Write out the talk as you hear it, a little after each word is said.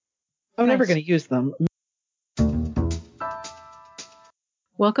I'm never Nice. going to use them.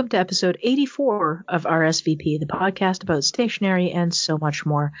 Welcome to episode 84 of RSVP, the podcast about stationery and so much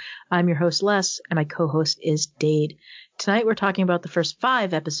more. I'm your host, Les, and my co-host is Dade. Tonight we're talking about the first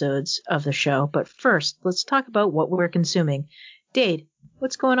 5 episodes of the show, but first, let's talk about what we're consuming. Dade,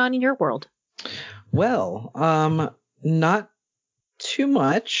 what's going on in your world? Well, not too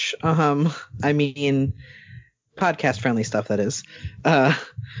much. I mean, podcast-friendly stuff, that is.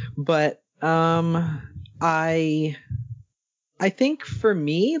 But I think for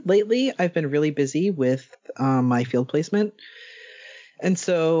me, lately, I've been really busy with my field placement. And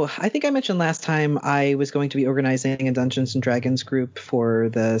so I think I mentioned last time I was going to be organizing a Dungeons and Dragons group for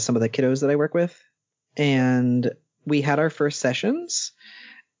some of the kiddos that I work with. And we had our first sessions,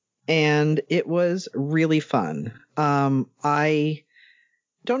 and it was really fun. I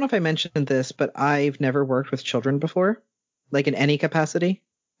don't know if I mentioned this, but I've never worked with children before, like in any capacity.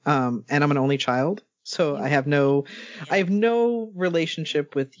 And I'm an only child. So I have no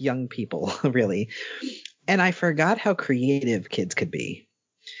relationship with young people, really. And I forgot how creative kids could be.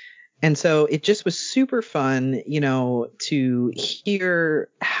 And so it just was super fun, to hear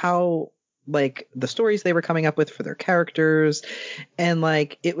how, like, the stories they were coming up with for their characters. And,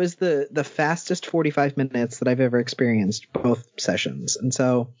 like, it was the fastest 45 minutes that I've ever experienced, both sessions. And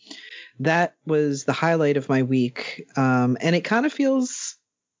so that was the highlight of my week. And it kind of feels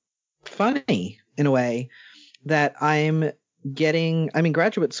funny in a way that I'm in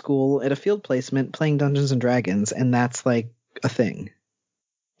graduate school at a field placement playing Dungeons and Dragons, and that's like a thing.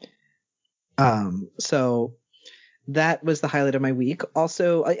 So that was the highlight of my week.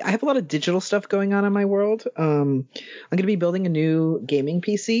 Also, I have a lot of digital stuff going on in my world. I'm going to be building a new gaming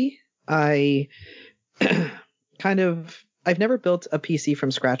PC. I've never built a PC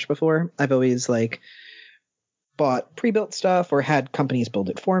from scratch before. I've always bought pre-built stuff or had companies build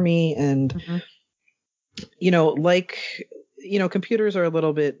it for me. And, computers are a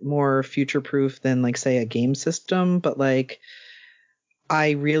little bit more future-proof than, say, a game system. But,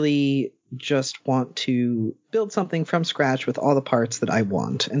 I really just want to build something from scratch with all the parts that I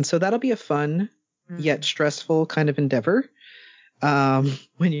want. And so that'll be a fun yet stressful kind of endeavor when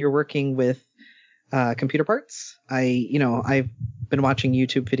you're working with computer parts. I've been watching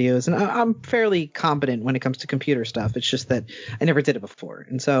YouTube videos, and I'm fairly competent when it comes to computer stuff. It's just that I never did it before.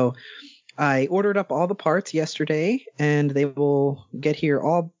 And so I ordered up all the parts yesterday, and they will get here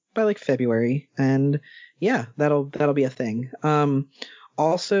all by February. And yeah, that'll be a thing.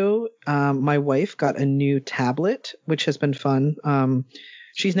 Also, my wife got a new tablet, which has been fun.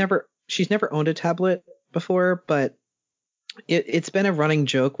 She's never owned a tablet before, but it's been a running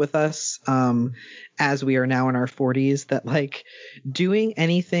joke with us, as we are now in our 40s, that doing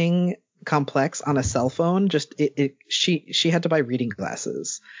anything complex on a cell phone, she had to buy reading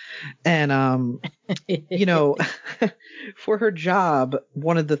glasses. And for her job,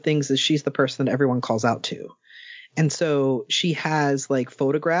 one of the things is she's the person that everyone calls out to. And so she has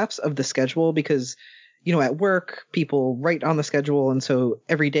photographs of the schedule because, at work people write on the schedule. And so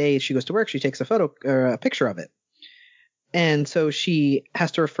every day she goes to work, she takes a photo or a picture of it. And so she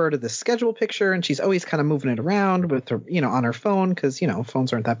has to refer to the schedule picture, and she's always kind of moving it around with her, on her phone because,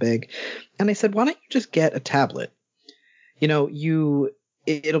 phones aren't that big. And I said, why don't you just get a tablet? It'll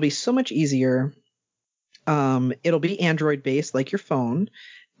be so much easier. It'll be Android based like your phone,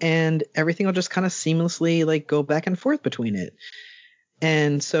 and everything will just kind of seamlessly go back and forth between it.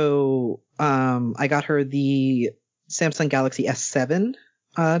 And so I got her the Samsung Galaxy S7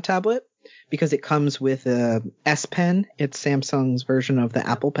 tablet because it comes with a S Pen. It's Samsung's version of the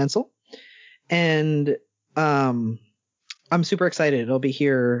Apple Pencil. And I'm super excited. It'll be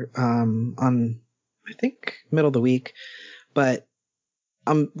here on, I think, middle of the week. But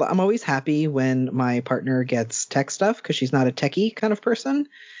I'm always happy when my partner gets tech stuff because she's not a techie kind of person.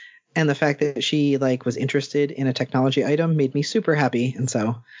 And the fact that she was interested in a technology item made me super happy. And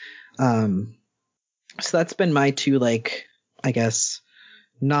so that's been my two I guess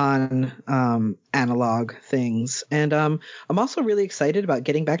non-analog things. And I'm also really excited about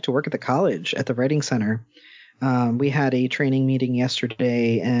getting back to work at the college at the Writing Center. We had a training meeting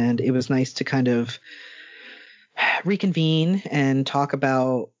yesterday, and it was nice to kind of reconvene and talk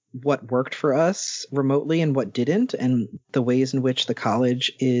about what worked for us remotely and what didn't, and the ways in which the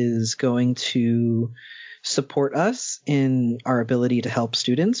college is going to support us in our ability to help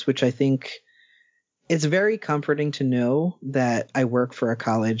students, which I think it's very comforting to know that I work for a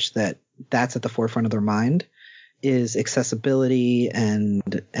college that's at the forefront of their mind, is accessibility and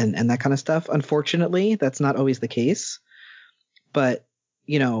that kind of stuff. Unfortunately, that's not always the case, but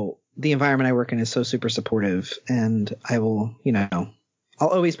the environment I work in is so super supportive, and I will, I'll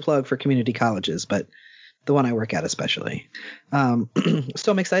always plug for community colleges, but the one I work at especially. So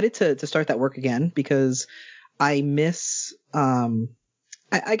I'm excited to start that work again because I miss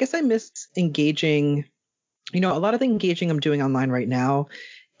I guess I miss engaging. A lot of the engaging I'm doing online right now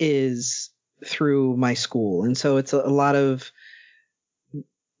is through my school, and so it's a lot of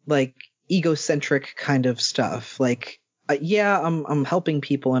like egocentric kind of stuff. Like, I'm helping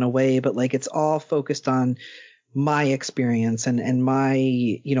people in a way, but like it's all focused on my experience and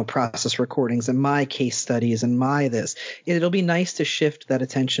my process recordings and my case studies and my this. It'll be nice to shift that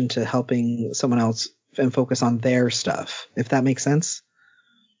attention to helping someone else and focus on their stuff, if that makes sense.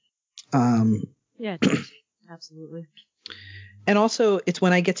 Yeah, it does. Absolutely. And also it's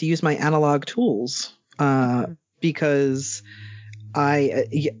when I get to use my analog tools, because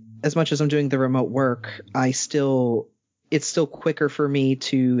as much as I'm doing the remote work, it's still quicker for me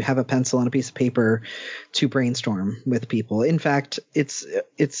to have a pencil and a piece of paper to brainstorm with people. In fact, it's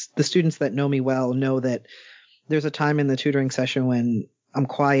the students that know me well know that there's a time in the tutoring session when I'm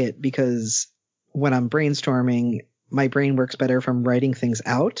quiet because when I'm brainstorming, my brain works better from writing things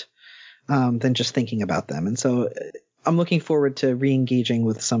out than just thinking about them. And so I'm looking forward to re-engaging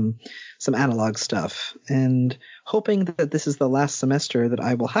with some analog stuff and hoping that this is the last semester that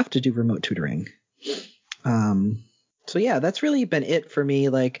I will have to do remote tutoring. So yeah, that's really been it for me.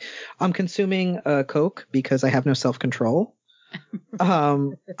 Like, I'm consuming Coke because I have no self-control.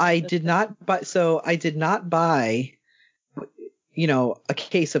 I did not buy, a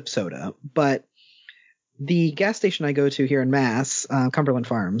case of soda, but the gas station I go to here in Mass, Cumberland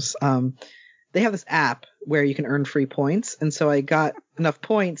Farms, they have this app where you can earn free points. And so I got enough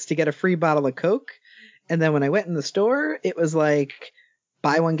points to get a free bottle of Coke. And then when I went in the store, it was like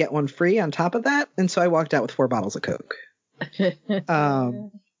buy one, get one free on top of that. And so I walked out with 4 bottles of Coke.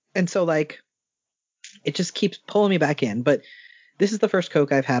 And so like, it just keeps pulling me back in. But this is the first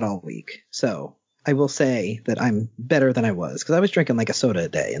Coke I've had all week. So I will say that I'm better than I was, because I was drinking like a soda a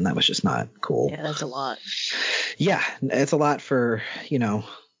day and that was just not cool. Yeah, that's a lot. Yeah, it's a lot for,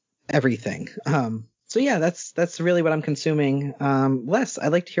 everything. So yeah, that's really what I'm consuming. Les, I'd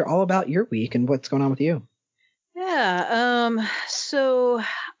like to hear all about your week and what's going on with you. Yeah, so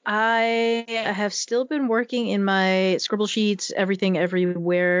I have still been working in my Scribble Sheets Everything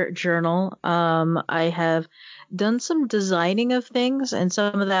Everywhere journal. I have done some designing of things, and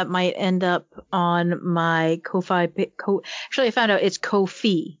some of that might end up on my Ko-fi. Actually, I found out it's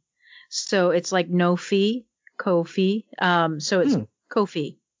Ko-fi. So it's like no fee, Ko-fi. So it's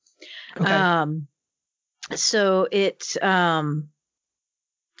Ko-fi. Okay. So it's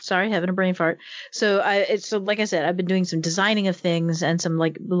sorry, having a brain fart. So like I said, I've been doing some designing of things and some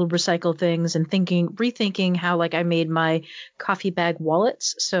like little recycle things and rethinking how like I made my coffee bag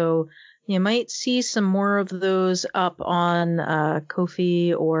wallets. So you might see some more of those up on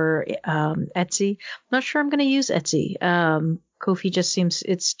Ko-fi or Etsy. I'm not sure I'm going to use Etsy. Ko-fi just seems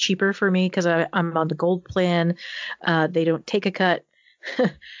it's cheaper for me because I'm on the gold plan. They don't take a cut.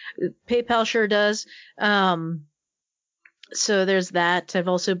 PayPal sure does. So there's that. I've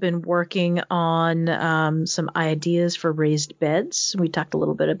also been working on some ideas for raised beds. We talked a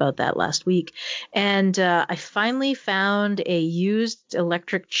little bit about that last week. And I finally found a used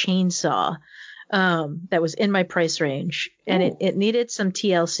electric chainsaw that was in my price range. And it needed some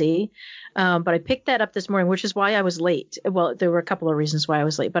TLC. But I picked that up this morning, which is why I was late. Well, there were a couple of reasons why I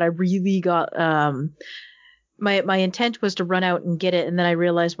was late, but I really got my intent was to run out and get it. And then I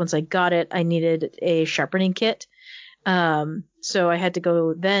realized once I got it, I needed a sharpening kit. So I had to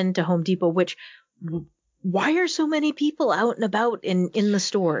go then to Home Depot, which why are so many people out and about in the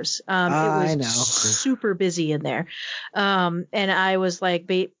stores? It was I know. super busy in there. And I was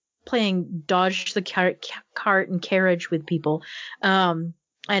like playing dodge the cart and carriage with people.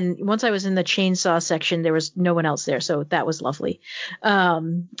 And once I was in the chainsaw section, there was no one else there. So that was lovely.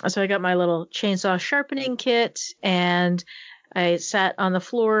 So I got my little chainsaw sharpening kit and I sat on the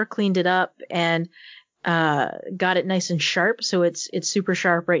floor, cleaned it up, and got it nice and sharp. So it's super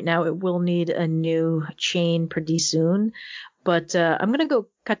sharp right now. It will need a new chain pretty soon, but I'm going to go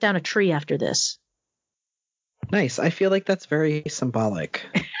cut down a tree after this. Nice. I feel like that's very symbolic.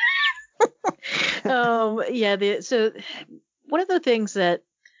 Yeah. So one of the things that,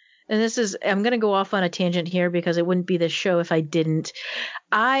 and this is, I'm going to go off on a tangent here because it wouldn't be this show if I didn't.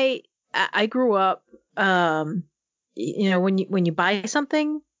 I grew up, when you buy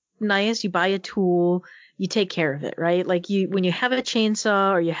something nice, you buy a tool, you take care of it, right? Like when you have a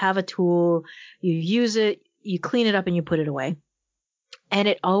chainsaw or you have a tool, you use it, you clean it up and you put it away. And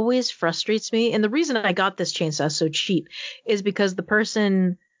it always frustrates me. And the reason I got this chainsaw so cheap is because the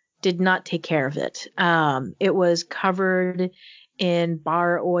person did not take care of it. It was covered in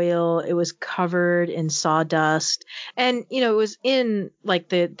bar oil. It was covered in sawdust, and it was in like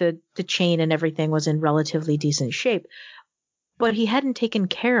the chain and everything was in relatively decent shape, but he hadn't taken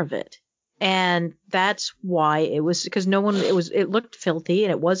care of it. And that's why it was, because it looked filthy,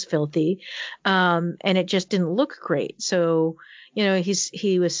 and it was filthy. And it just didn't look great. So,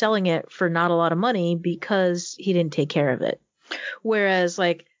 he was selling it for not a lot of money because he didn't take care of it. Whereas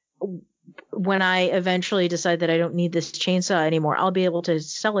like when I eventually decide that I don't need this chainsaw anymore, I'll be able to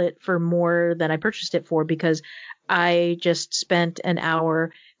sell it for more than I purchased it for, because I just spent an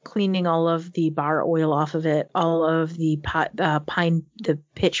hour cleaning all of the bar oil off of it, all of the the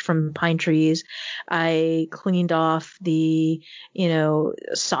pitch from pine trees. I cleaned off the,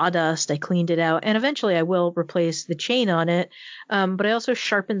 sawdust. I cleaned it out, and eventually I will replace the chain on it. But I also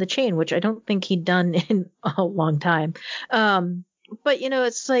sharpened the chain, which I don't think he'd done in a long time. But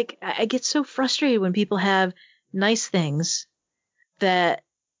it's like I get so frustrated when people have nice things that,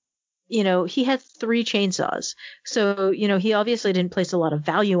 he had 3 chainsaws. So, he obviously didn't place a lot of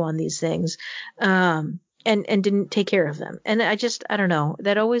value on these things, and didn't take care of them. And I don't know,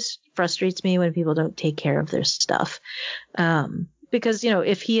 that always frustrates me when people don't take care of their stuff. Because,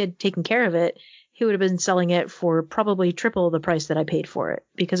 if he had taken care of it, he would have been selling it for probably triple the price that I paid for it,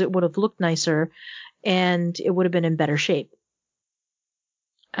 because it would have looked nicer and it would have been in better shape.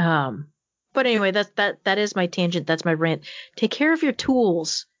 But anyway, that is my tangent. That's my rant. Take care of your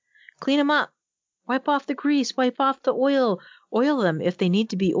tools. Clean them up. Wipe off the grease. Wipe off the oil. Oil them if they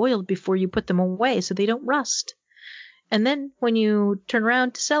need to be oiled before you put them away so they don't rust. And then when you turn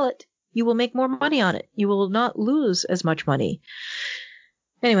around to sell it, you will make more money on it. You will not lose as much money.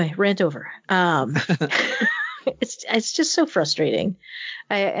 Anyway, rant over. It's just so frustrating.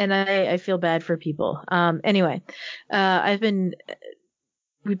 I feel bad for people. Anyway,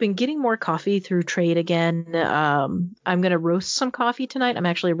 we've been getting more coffee through trade again. I'm going to roast some coffee tonight. I'm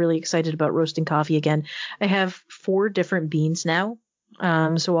actually really excited about roasting coffee again. I have 4 different beans now.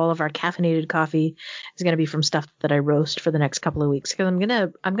 So all of our caffeinated coffee is going to be from stuff that I roast for the next couple of weeks, because I'm going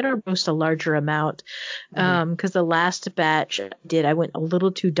to roast a larger amount. Because the last batch I went a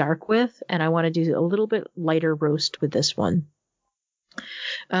little too dark with, and I want to do a little bit lighter roast with this one.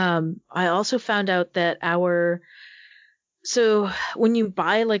 I also found out that so when you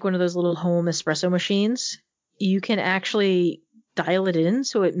buy like one of those little home espresso machines, you can actually dial it in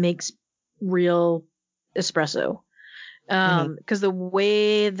so it makes real espresso. Because the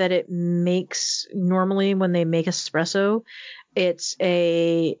way that it makes normally when they make espresso, it's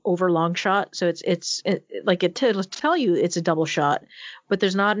a overlong shot. So it'll tell you it's a double shot, but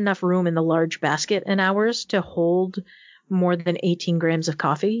there's not enough room in the large basket in ours to hold more than 18 grams of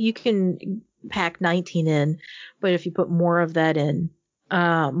coffee. You can pack 19 in, but if you put more of that in,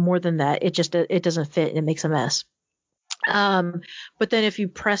 more than that, it doesn't fit and it makes a mess. But then if you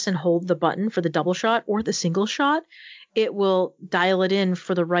press and hold the button for the double shot or the single shot, it will dial it in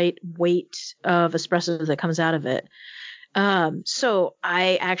for the right weight of espresso that comes out of it. So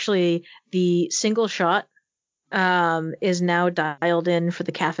the single shot is now dialed in for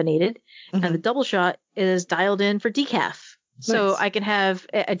the caffeinated, and the double shot is dialed in for decaf. So nice. I can have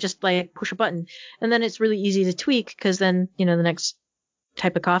just like push a button, and then it's really easy to tweak, because then, the next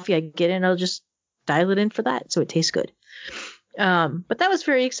type of coffee I get in, I'll just dial it in for that. So it tastes good. But that was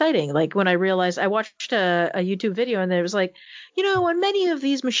very exciting. Like when I realized, I watched a YouTube video, and there was like, on many of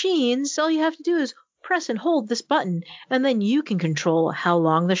these machines, all you have to do is press and hold this button, and then you can control how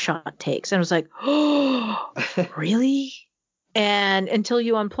long the shot takes. And I was like, oh, really? And until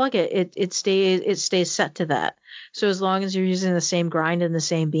you unplug it, it stays set to that. So as long as you're using the same grind and the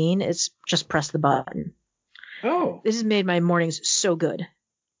same bean, it's just press the button. Oh. This has made my mornings so good.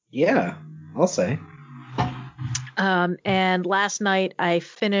 Yeah, I'll say. And last night I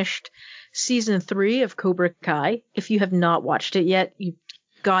finished season 3 of Cobra Kai. If you have not watched it yet,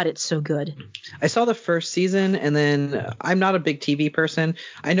 God, it's so good. I saw the first season, and then I'm not a big TV person.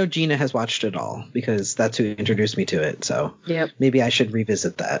 I know Gina has watched it all because that's who introduced me to it. So maybe I should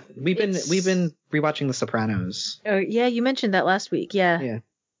revisit that. We've been rewatching The Sopranos. Oh yeah, you mentioned that last week. Yeah.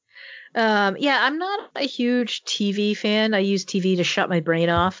 I'm not a huge TV fan. I use TV to shut my brain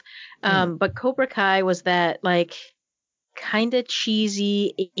off. But Cobra Kai was that like kind of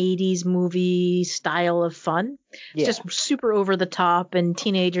cheesy 80s movie style of fun. It's just super over the top and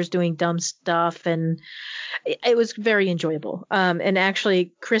teenagers doing dumb stuff, and it was very enjoyable. And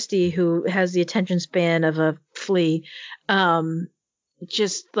actually Christy, who has the attention span of a flea,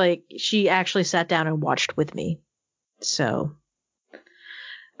 just like she actually sat down and watched with me. So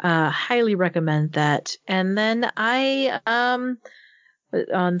highly recommend that. And then I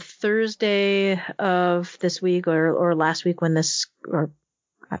on Thursday of this week or last week when this, or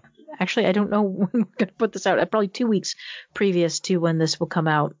actually, I don't know when we're going to put this out. Probably 2 weeks previous to when this will come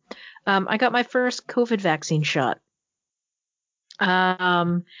out. I got my first COVID vaccine shot.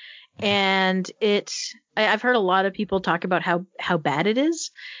 And I've heard a lot of people talk about how bad it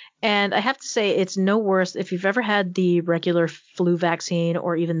is. And I have to say it's no worse. If you've ever had the regular flu vaccine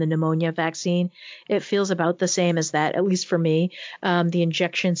or even the pneumonia vaccine, it feels about the same as that, at least for me. The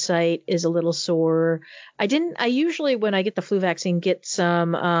injection site is a little sore. I usually, when I get the flu vaccine, get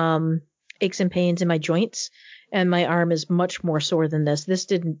some aches and pains in my joints, and my arm is much more sore than this.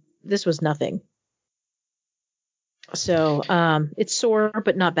 This was nothing. So it's sore,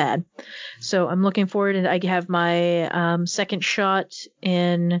 but not bad. So I'm looking forward, and I have my second shot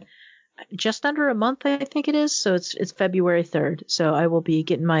in just under a month, I think it is. So it's February 3rd. So I will be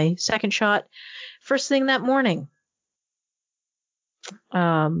getting my second shot first thing that morning.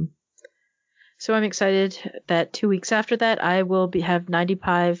 So I'm excited that 2 weeks after that, I will have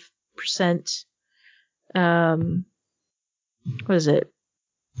 95%. What is it?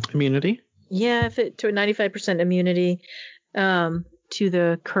 Immunity. Yeah, to a 95% immunity to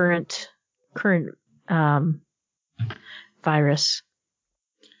the current virus.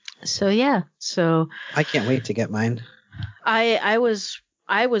 So yeah, so I can't wait to get mine. I was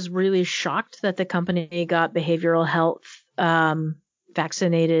really shocked that the company got behavioral health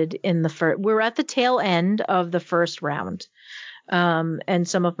vaccinated in the first. We're at the tail end of the first round, and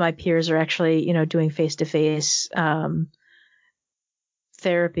some of my peers are actually doing face-to-face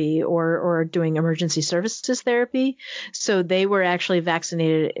therapy or doing emergency services therapy. So they were actually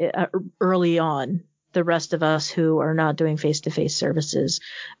vaccinated early on. The rest of us who are not doing face-to-face services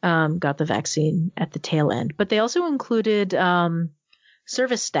got the vaccine at the tail end. But they also included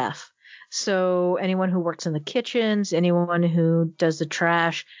service staff. So anyone who works in the kitchens, anyone who does the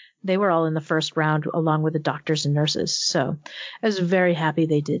trash, they were all in the first round along with the doctors and nurses. So I was very happy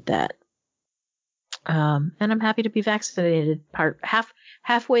they did that. And I'm happy to be vaccinated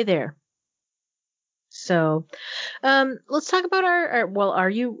halfway there. So, let's talk about well, are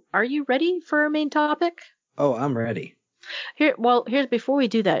you ready for our main topic? Oh, I'm ready. Here's before we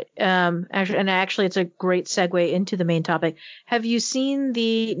do that, actually it's a great segue into the main topic. Have you seen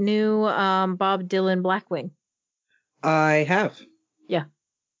the new, Bob Dylan Blackwing? I have. Yeah.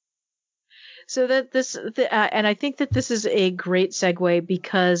 So and I think that this is a great segue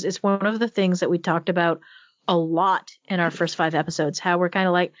because it's one of the things that we talked about a lot in our first 5 episodes, how we're kind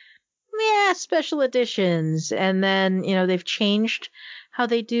of like, yeah, special editions. And then, they've changed how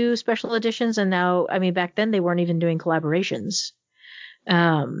they do special editions. And now, I mean, back then they weren't even doing collaborations.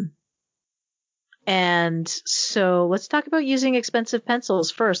 And so let's talk about using expensive pencils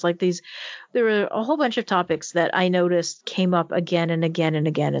first. Like there were a whole bunch of topics that I noticed came up again and again and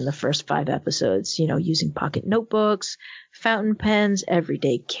again in the first 5 episodes, using pocket notebooks, fountain pens,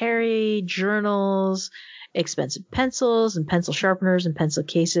 everyday carry, journals, expensive pencils and pencil sharpeners and pencil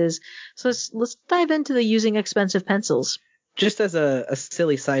cases. So let's dive into the using expensive pencils. Just as a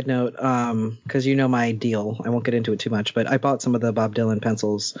silly side note, because my deal, I won't get into it too much, but I bought some of the Bob Dylan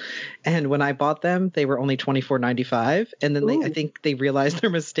pencils, and when I bought them, they were only $24.95, and then I think they realized their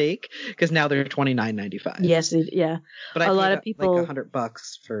mistake because now they're $29.95. Yes, yeah. But a lot of people like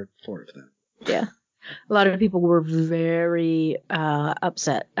 $100 for 4 of them. Yeah, a lot of people were very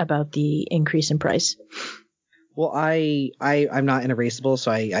upset about the increase in price. Well, I'm not in Erasable,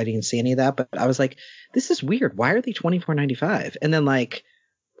 so I didn't see any of that, but I was like, this is weird. Why are they $24.95? And then I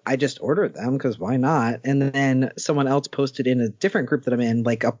just ordered them because why not? And then someone else posted in a different group that I'm in,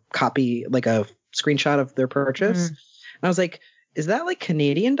 like a copy, like a screenshot of their purchase. And I was like, is that like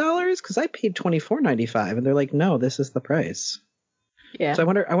Canadian dollars? Because I paid $24.95, and they're like, no, this is the price. Yeah. So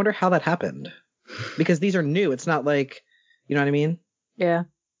I wonder how that happened, because these are new. It's not like, you know what I mean? Yeah.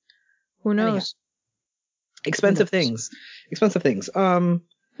 Who knows? Anyhow. Expensive things.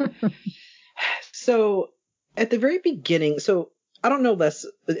 So at the very beginning, so I don't know, Les,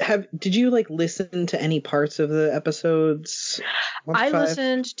 did you listen to any parts of the episodes? I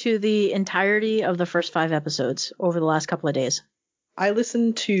listened to the entirety of the first 5 episodes over the last couple of days. I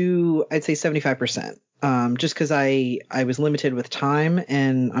listened to, I'd say 75%. Just because I was limited with time,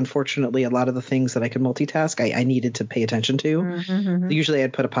 and unfortunately a lot of the things that I could multitask, I needed to pay attention to. Mm-hmm. Usually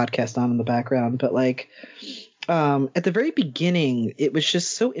I'd put a podcast on in the background, but at the very beginning, it was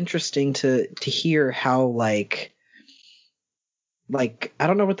just so interesting to hear how I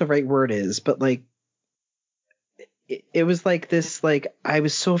don't know what the right word is, but it was like this, I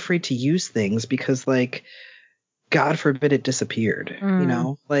was so afraid to use things because God forbid it disappeared,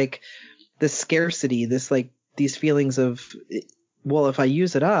 the scarcity, this these feelings of well, if I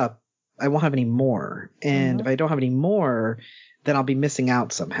use it up, I won't have any more. And if I don't have any more, then I'll be missing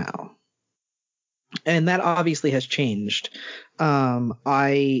out somehow. And that obviously has changed.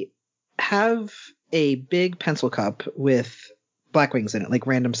 I have a big pencil cup with Blackwings in it, like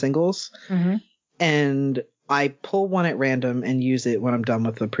random singles. Mm-hmm. And I pull one at random and use it when I'm done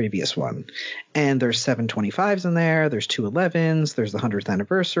with the previous one. And there's 725s in there. There's 211s. There's the 100th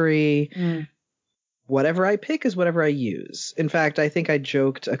anniversary. Whatever I pick is whatever I use. In fact, I think I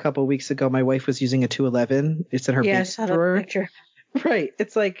joked a couple weeks ago my wife was using a 211. It's in her I big saw drawer. that picture. Right.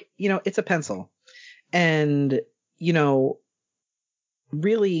 It's like, it's a pencil. And,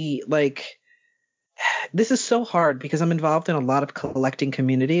 really, like, this is so hard because I'm involved in a lot of collecting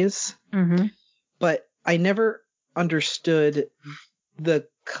communities. Mm-hmm. But I never understood the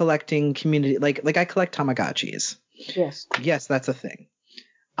collecting community. Like I collect Tamagotchis. Yes. Yes, that's a thing.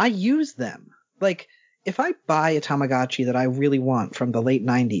 I use them. Like, if I buy a Tamagotchi that I really want from the late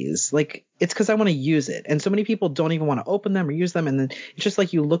 90s, like, it's because I want to use it. And so many people don't even want to open them or use them. And then it's just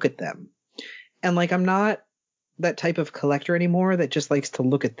like you look at them. And like, I'm not that type of collector anymore that just likes to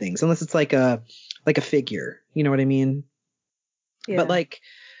look at things, unless it's like a figure. You know what I mean? Yeah. But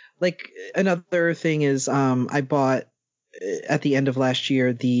like another thing is, I bought at the end of last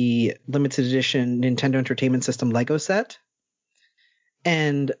year the limited edition Nintendo Entertainment System Lego set,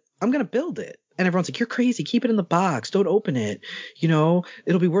 and I'm gonna build it. And everyone's like, "You're crazy! Keep it in the box. Don't open it. It'll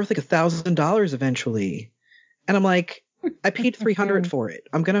be worth like $1,000 eventually." And I'm like, I paid $300 for it.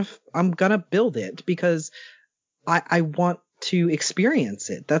 I'm gonna build it because I want to experience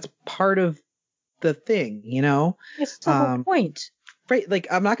it. That's part of the thing, It's the whole point. Right, like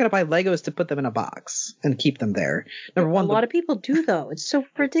I'm not gonna buy Legos to put them in a box and keep them there. Number one, a lot of people do though. It's so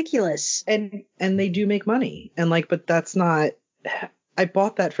ridiculous. And they do make money. And but that's not. I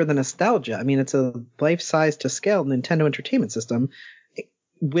bought that for the nostalgia. I mean, it's a life-size to scale Nintendo Entertainment System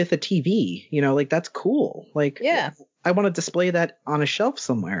with a TV. Like that's cool. Like, yeah, I want to display that on a shelf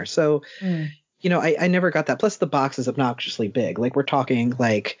somewhere. So, I never got that. Plus, the box is obnoxiously big. Like we're talking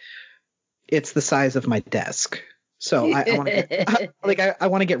like it's the size of my desk. So I want to I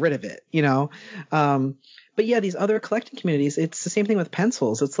want to get rid of it, but yeah, these other collecting communities, it's the same thing with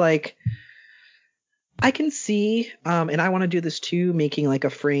pencils. It's like I can see, and I want to do this too, making like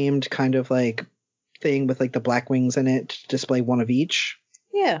a framed kind of like thing with like the Blackwings in it to display one of each.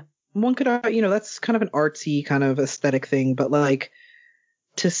 Yeah. One could, that's kind of an artsy kind of aesthetic thing, but like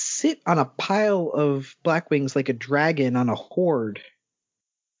to sit on a pile of Blackwings like a dragon on a horde.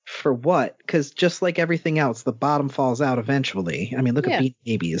 For what? Because just like everything else, the bottom falls out eventually. I mean, look at Beanie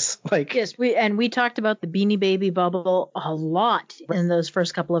Babies. Like, yes, we talked about the Beanie Baby bubble a lot in those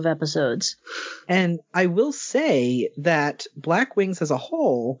first couple of episodes. And I will say that Blackwings as a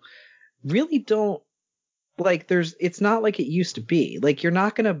whole really don't like. It's not like it used to be. Like, you're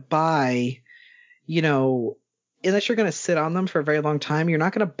not gonna buy, unless you're gonna sit on them for a very long time. You're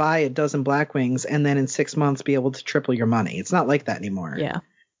not gonna buy a dozen Blackwings and then in 6 months be able to triple your money. It's not like that anymore. Yeah.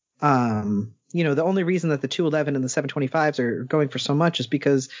 The only reason that the 211 and the 725s are going for so much is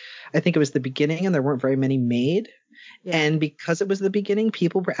because I think it was the beginning and there weren't very many made. Yeah. And because it was the beginning,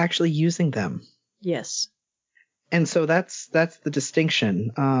 people were actually using them. Yes. And so that's the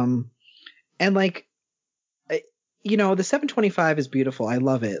distinction. And like, the 725 is beautiful. I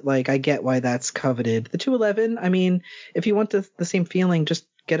love it. Like, I get why that's coveted. The 211, I mean, if you want the same feeling, just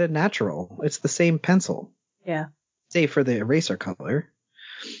get a natural. It's the same pencil. Yeah. Save for the eraser color.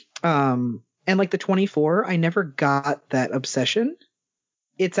 And like the 24, I never got that obsession.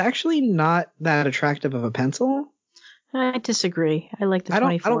 It's actually not that attractive of a pencil. I disagree. I like the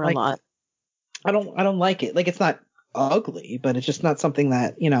 24 a lot. I don't like it. Like, it's not ugly, but it's just not something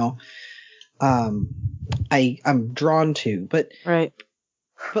that, I'm drawn to. But right.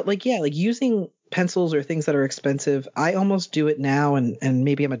 But like, yeah, like using pencils or things that are expensive, I almost do it now, and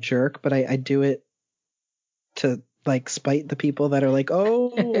maybe I'm a jerk, but I do it to like spite the people that are like,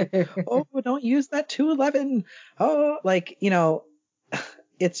 oh, don't use that 211. Oh, like,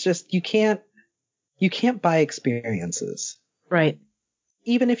 it's just, you can't buy experiences. Right.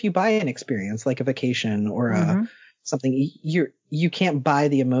 Even if you buy an experience like a vacation or something, you can't buy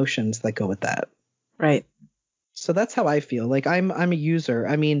the emotions that go with that. Right. So that's how I feel. Like, I'm a user.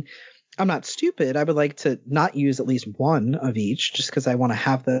 I mean, I'm not stupid. I would like to not use at least one of each just because I want to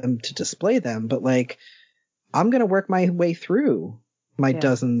have them to display them. But like, I'm going to work my way through my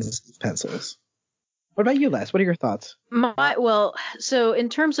dozens of pencils. What about you, Les? What are your thoughts? So in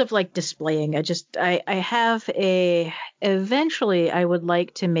terms of like displaying, I have eventually I would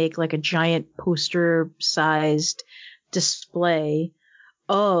like to make like a giant poster sized display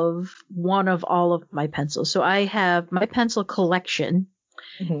of one of all of my pencils. So I have my pencil collection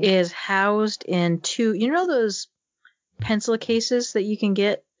is housed in two, those pencil cases that you can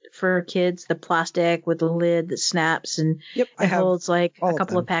get for kids, the plastic with the lid that snaps and Yep, it holds like a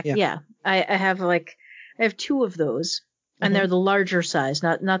couple of packs. Yeah. Yeah. I have two of those and they're the larger size,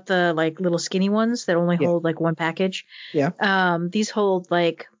 not the like little skinny ones that only hold like one package. Yeah. These hold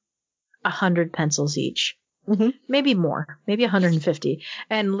like 100 pencils each. Maybe more, maybe 150.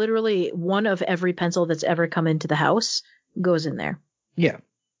 And literally one of every pencil that's ever come into the house goes in there. Yeah.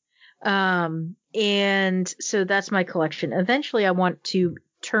 And so that's my collection. Eventually I want to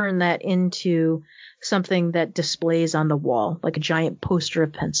turn that into something that displays on the wall, like a giant poster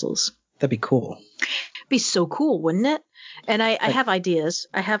of pencils. That'd be cool. Be so cool, wouldn't it? And I have ideas.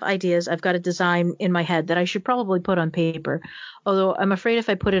 I've got a design in my head that I should probably put on paper. Although I'm afraid if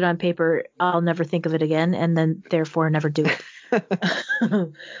I put it on paper, I'll never think of it again and then therefore never do it.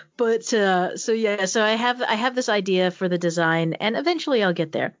 But so I have this idea for the design and eventually I'll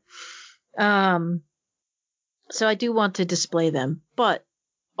get there. So I do want to display them, but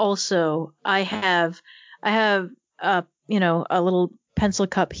also I have a little pencil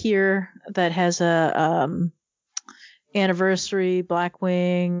cup here that has a anniversary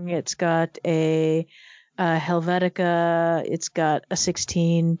Blackwing. It's got a Helvetica. It's got a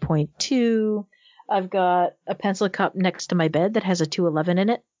 16.2. I've got a pencil cup next to my bed that has a 211 in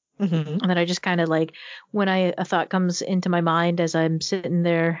it. And then I just kind of like, when a thought comes into my mind as I'm sitting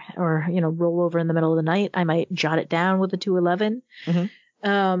there or, roll over in the middle of the night, I might jot it down with a 211.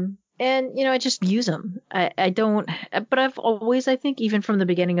 And, I just use them. I don't, but I've always, I think, even from the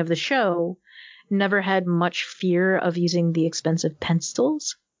beginning of the show, never had much fear of using the expensive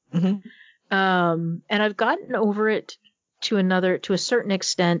pencils. And I've gotten over it to a certain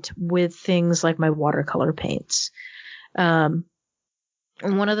extent with things like my watercolor paints.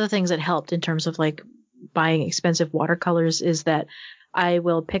 And one of the things that helped in terms of like buying expensive watercolors is that I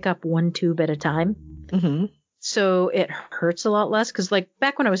will pick up one tube at a time. So it hurts a lot less. Cause like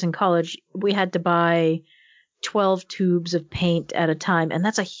back when I was in college, we had to buy 12 tubes of paint at a time. And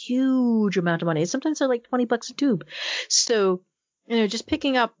that's a huge amount of money. Sometimes they're like $20 a tube. So, just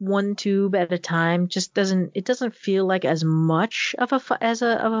picking up one tube at a time just doesn't feel like as much of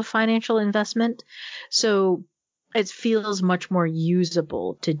a financial investment. So it feels much more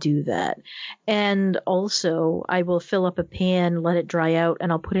usable to do that. And also I will fill up a pan, let it dry out,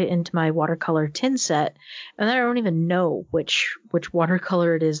 and I'll put it into my watercolor tin set. And then I don't even know which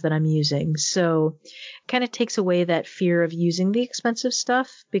watercolor it is that I'm using. So it kind of takes away that fear of using the expensive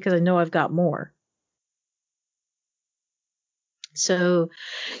stuff because I know I've got more. So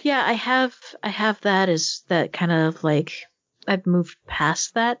yeah, I have that as that kind of like, I've moved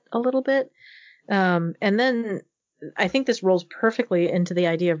past that a little bit. And then I think this rolls perfectly into the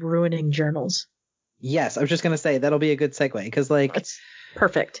idea of ruining journals. Yes, I was just going to say that'll be a good segue because like it's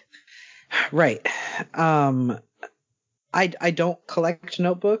perfect. Right. I don't collect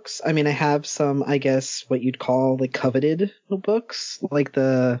notebooks. I mean, I have some, I guess, what you'd call like coveted notebooks, like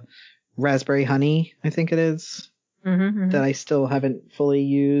the Raspberry Honey, I think it is, that I still haven't fully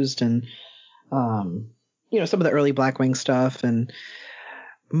used, and some of the early Blackwing stuff. And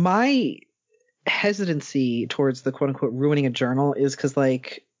my hesitancy towards the quote unquote ruining a journal is because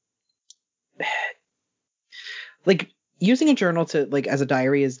like using a journal to like as a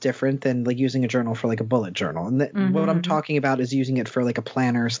diary is different than like using a journal for like a bullet journal. And what I'm talking about is using it for like a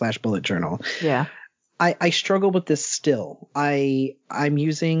planner / bullet journal. Yeah. I struggle with this still. I'm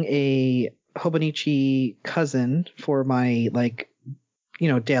using a Hobonichi Cousin for my like,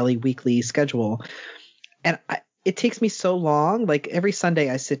 daily, weekly schedule. And it takes me so long. Like every Sunday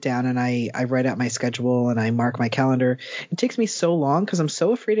I sit down and I write out my schedule and I mark my calendar. It takes me so long because I'm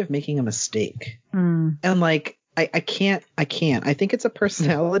so afraid of making a mistake. And like, I can't. I think it's a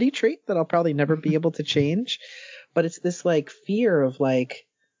personality trait that I'll probably never be able to change. But it's this like fear of like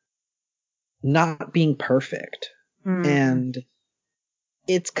not being perfect. And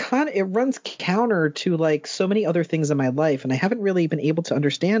it runs counter to like so many other things in my life. And I haven't really been able to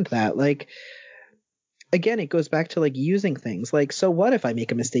understand that. Like, again, it goes back to like using things like, so what if I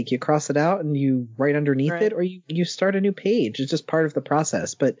make a mistake? You cross it out and you write underneath it, or you start a new page. It's just part of the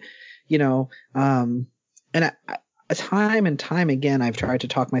process. But, and time and time again, I've tried to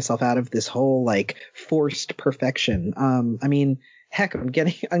talk myself out of this whole like forced perfection. I mean, heck, I'm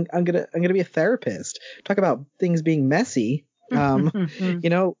gonna be a therapist. Talk about things being messy.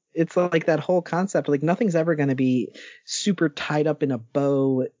 It's like that whole concept, like nothing's ever going to be super tied up in a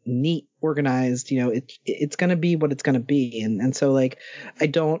bow, neat, organized, it's going to be what it's going to be. And so like, I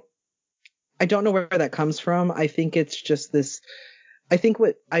don't know where that comes from. I think it's just this I think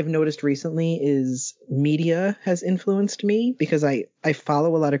what I've noticed recently is media has influenced me because I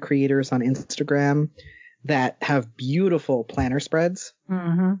follow a lot of creators on Instagram that have beautiful planner spreads.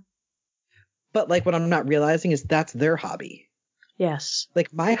 Mm-hmm. But like what I'm not realizing is that's their hobby. Yes.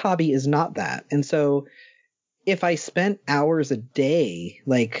 Like my hobby is not that. And so if I spent hours a day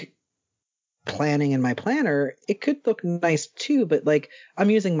like planning in my planner, it could look nice too, but like I'm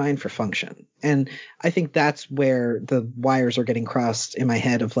using mine for function. And I think that's where the wires are getting crossed in my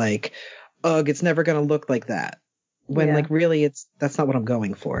head of like, ugh, it's never going to look like that. When like really that's not what I'm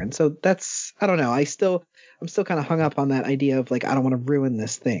going for. And so that's, I don't know. I'm still kind of hung up on that idea of like, I don't want to ruin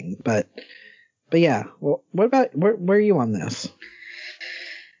this thing, but yeah. Well, what about, where are you on this?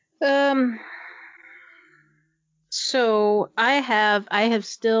 So I have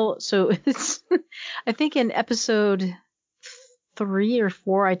still, so it's, I think in episode 3 or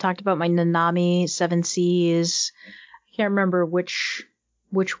 4, I talked about my Nanami 7 Cs. I can't remember which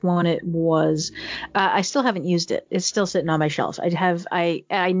one it was. I still haven't used it. It's still sitting on my shelf.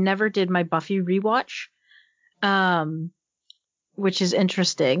 I never did my Buffy rewatch, which is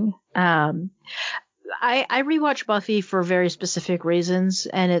interesting. I rewatch Buffy for very specific reasons,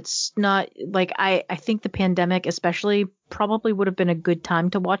 and it's not like I think the pandemic especially probably would have been a good time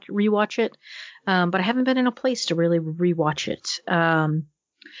to rewatch it, but I haven't been in a place to really rewatch it.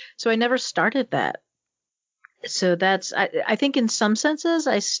 So I never started that. So that's I think in some senses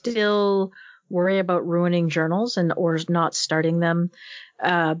I still worry about ruining journals or not starting them.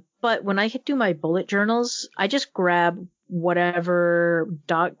 But when I do my bullet journals, I just grab whatever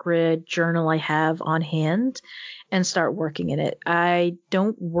dot grid journal I have on hand and start working in it. I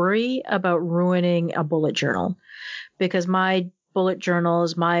don't worry about ruining a bullet journal because my bullet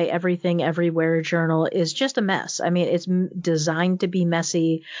journals, my everything everywhere journal is just a mess. I mean, it's designed to be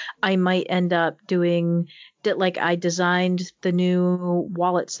messy. I might end up doing like I designed the new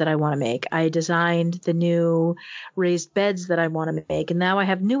wallets that I want to make. I designed the new raised beds that I want to make. And now I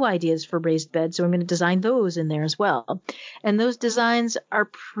have new ideas for raised beds. So I'm going to design those in there as well. And those designs are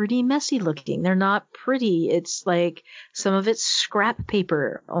pretty messy looking. They're not pretty. It's like some of it's scrap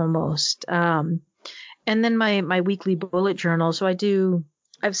paper almost. And then my weekly bullet journal. So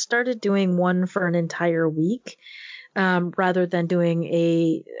I've started doing one for an entire week, rather than doing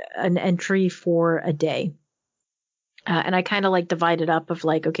an entry for a day. And I kind of like divide it up of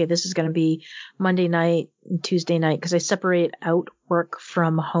like, okay, this is going to be Monday night and Tuesday night because I separate out work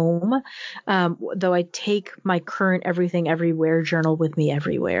from home. Though I take my current everything everywhere journal with me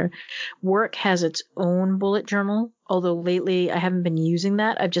everywhere. Work has its own bullet journal. Although lately I haven't been using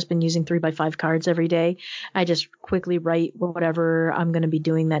that. I've just been using 3x5 cards every day. I just quickly write whatever I'm going to be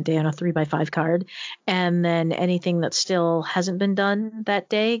doing that day on a 3x5 card. And then anything that still hasn't been done that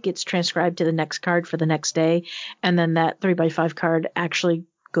day gets transcribed to the next card for the next day. And then that 3x5 card actually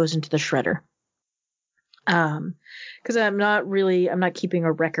goes into the shredder. Cause I'm not keeping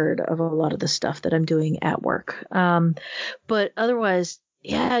a record of a lot of the stuff that I'm doing at work. But otherwise,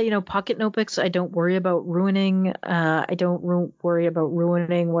 yeah, pocket notebooks, I don't worry about ruining. I don't worry about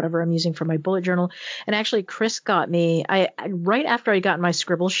ruining whatever I'm using for my bullet journal. And actually, Chris got me, right after I got my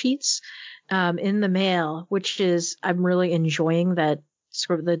scribble sheets, in the mail, which is, I'm really enjoying that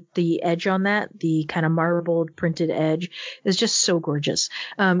sort of the edge on that, the kind of marbled printed edge is just so gorgeous.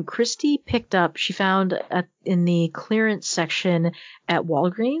 Christy she found in the clearance section at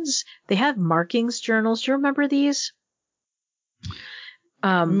Walgreens, they have markings journals. Do you remember these?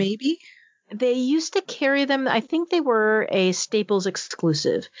 Maybe. They used to carry them. I think they were a Staples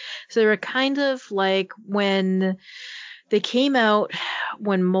exclusive. So they were kind of like when they came out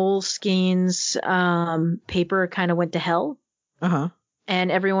when Moleskin's paper kind of went to hell. Uh-huh.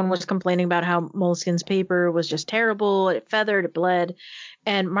 And everyone was complaining about how Moleskin's paper was just terrible. It feathered, it bled.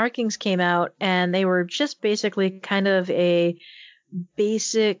 And markings came out, and they were just basically kind of a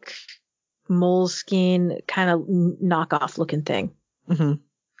basic Moleskin kind of knockoff looking thing. Mm-hmm.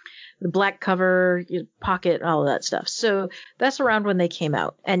 The black cover, pocket, all of that stuff. So that's around when they came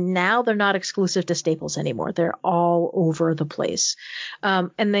out. And now they're not exclusive to Staples anymore. They're all over the place.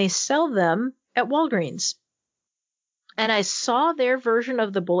 And they sell them at Walgreens. And I saw their version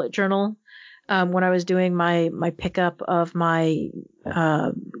of the bullet journal when I was doing my pickup of my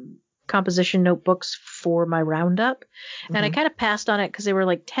composition notebooks for my roundup. Mm-hmm. And I kind of passed on it because they were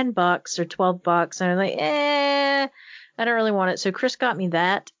like $10 or $12. And I'm like, I don't really want it. So Chris got me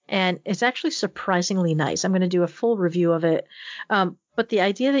that. And it's actually surprisingly nice. I'm going to do a full review of it. But the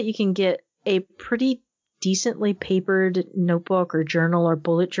idea that you can get a pretty decently papered notebook or journal or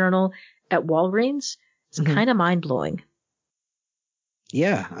bullet journal at Walgreens, it's mm-hmm. kind of mind-blowing.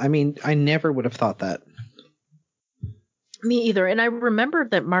 Yeah, I mean, I never would have thought that. Me either. And I remember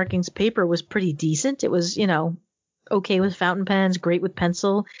that Marking's paper was pretty decent. It was, okay with fountain pens, great with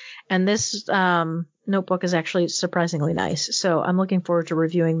pencil. And this notebook is actually surprisingly nice. So I'm looking forward to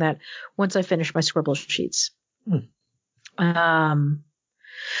reviewing that once I finish my scribble sheets.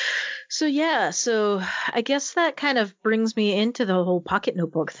 So I guess that kind of brings me into the whole pocket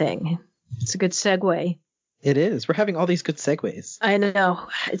notebook thing. It's a good segue. It is. We're having all these good segues. I know.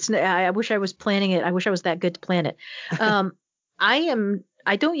 I wish I was planning it. I wish I was that good to plan it.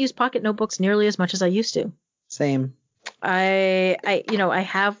 I don't use pocket notebooks nearly as much as I used to. Same. I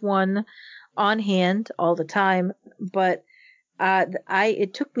have one on hand all the time, but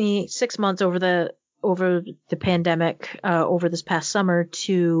it took me 6 months over the pandemic, over this past summer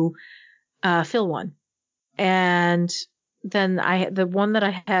to fill one. And then the one that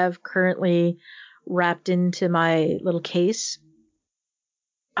I have currently wrapped into my little case,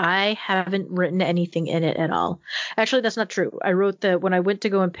 I haven't written anything in it at all. Actually, that's not true. I wrote when I went to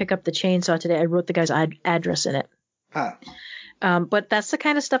go and pick up the chainsaw today, I wrote the guy's address in it. But that's the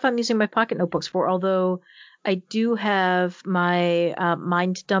kind of stuff I'm using my pocket notebooks for, although I do have my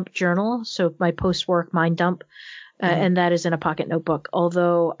mind dump journal, so my post-work mind dump, and that is in a pocket notebook,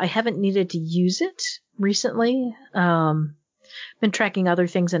 although I haven't needed to use it recently. Been tracking other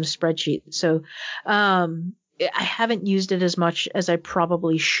things in a spreadsheet, so I haven't used it as much as I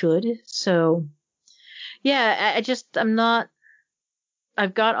probably should. So yeah,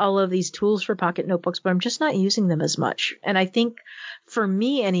 I've got all of these tools for pocket notebooks, but I'm just not using them as much. And I think for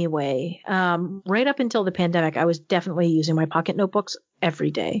me anyway, right up until the pandemic, I was definitely using my pocket notebooks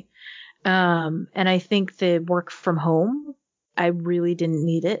every day. And I think the work from home, I really didn't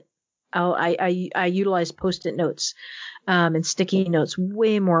need it. I utilized Post-it notes and sticky notes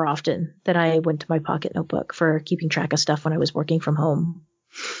way more often than I went to my pocket notebook for keeping track of stuff when I was working from home.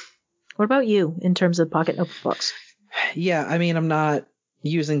 What about you in terms of pocket notebooks? Yeah, I mean, I'm not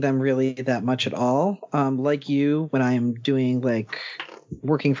using them really that much at all. Like you, when I'm doing like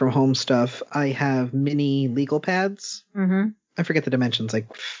working from home stuff, I have mini legal pads. Mm-hmm. I forget the dimensions, like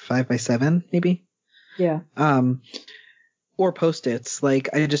 5x7 maybe. Yeah. Or Post-its. Like,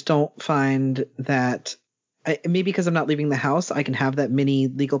 I just don't find that maybe because I'm not leaving the house, I can have that mini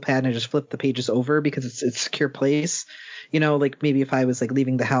legal pad and I just flip the pages over because it's a secure place. Like maybe if I was like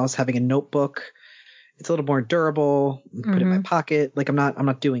leaving the house, having a notebook, it's a little more durable, put it in my pocket. Like I'm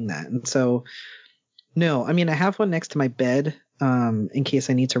not doing that. And so, no, I mean, I have one next to my bed, in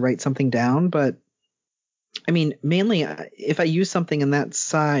case I need to write something down. But I mean, mainly if I use something in that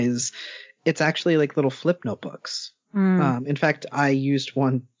size, it's actually like little flip notebooks. In fact, I used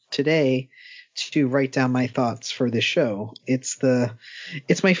one today to write down my thoughts for this show. It's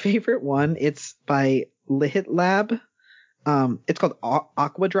my favorite one. It's by Lihit Lab. It's called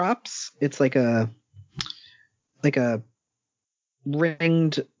Aqua Drops. It's like a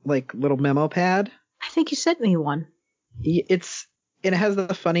ringed like little memo pad. I think you sent me one. It has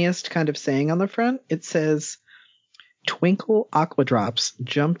the funniest kind of saying on the front. It says, "Twinkle Aqua Drops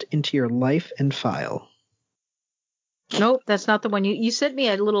jumped into your life and file." Nope, that's not the one. You sent me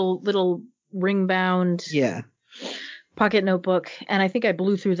a little ring bound pocket notebook, and I think I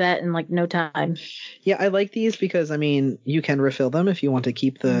blew through that in like no time. Yeah, I like these because I mean you can refill them if you want to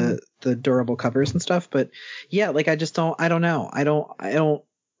keep the durable covers and stuff. But yeah, like I don't know.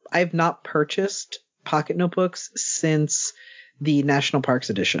 I've not purchased pocket notebooks since the National Parks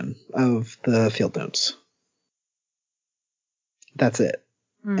edition of the Field Notes. That's it.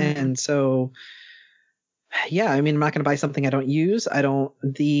 And so yeah, I mean, I'm not going to buy something I don't use.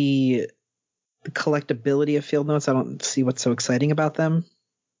 The collectability of Field Notes, I don't see what's so exciting about them.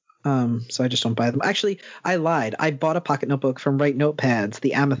 So I just don't buy them. Actually, I lied. I bought a pocket notebook from Write Notepads,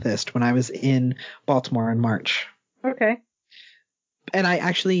 the Amethyst, when I was in Baltimore in March. Okay. And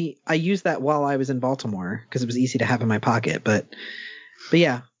I used that while I was in Baltimore because it was easy to have in my pocket. But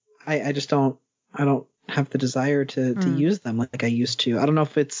yeah, I don't have the desire to use them like I used to. I don't know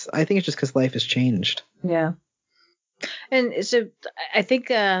if I think it's just because life has changed. Yeah. And so I think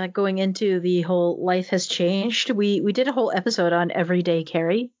going into the whole life has changed, we did a whole episode on everyday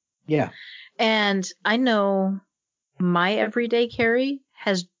carry. Yeah. And I know my everyday carry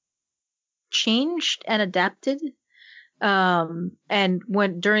has changed and adapted. And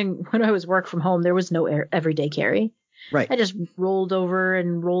when I was work from home, there was no everyday carry. Right. I just rolled over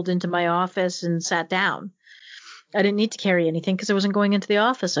and rolled into my office and sat down. I didn't need to carry anything because I wasn't going into the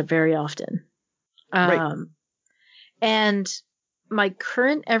office very often. Right. And my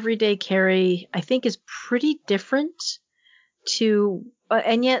current everyday carry, I think, is pretty different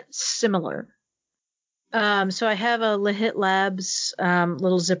and yet similar. So I have a Lihit Labs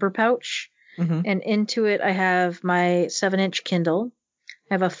little zipper pouch And into it, I have my 7-inch Kindle.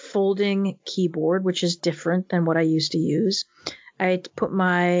 I have a folding keyboard, which is different than what I used to use. I put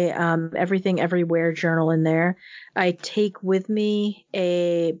my Everything Everywhere journal in there. I take with me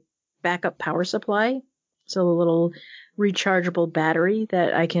a backup power supply, so a little rechargeable battery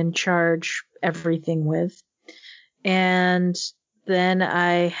that I can charge everything with. And then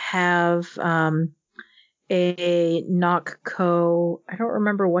I have a Nocco, I don't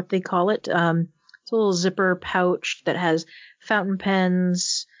remember what they call it. It's a little zipper pouch that has fountain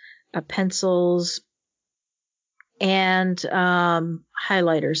pens, pencils, and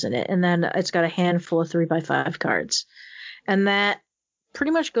highlighters in it. And then it's got a handful of 3x5 cards. And that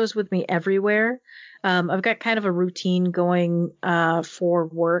pretty much goes with me everywhere. I've got kind of a routine going for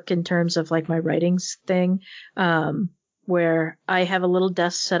work in terms of like my writings thing, where I have a little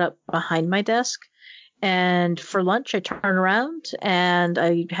desk set up behind my desk. And for lunch, I turn around and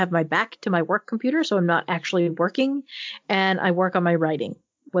I have my back to my work computer, so I'm not actually working, and I work on my writing,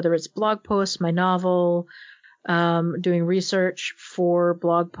 whether it's blog posts, my novel, doing research for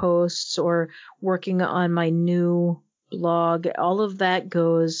blog posts, or working on my new blog. All of that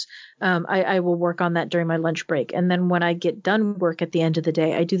goes, I will work on that during my lunch break. And then when I get done work at the end of the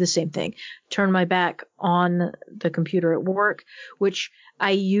day, I do the same thing. Turn my back on the computer at work, which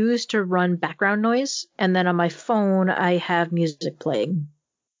I use to run background noise. And then on my phone, I have music playing.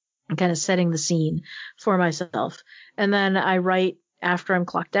 I'm kind of setting the scene for myself. And then I write after I'm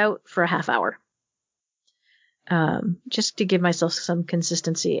clocked out for a half hour. Just to give myself some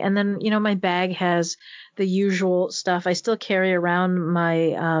consistency. And then, my bag has the usual stuff. I still carry around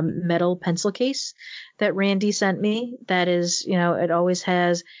my metal pencil case that Randy sent me. That is, it always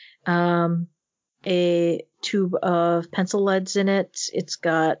has a tube of pencil leads in it. It's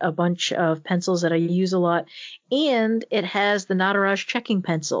got a bunch of pencils that I use a lot. And it has the Nataraj checking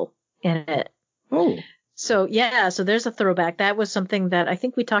pencil in it. Oh. So, yeah, so there's a throwback. That was something that I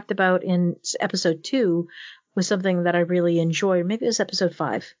think we talked about in episode 2. Was something that I really enjoyed. Maybe it was episode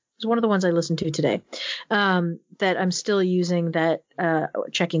 5. It was one of the ones I listened to today. That I'm still using that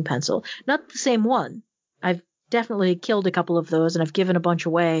checking pencil. Not the same one. I've definitely killed a couple of those and I've given a bunch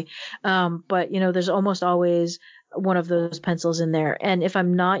away. But there's almost always one of those pencils in there. And if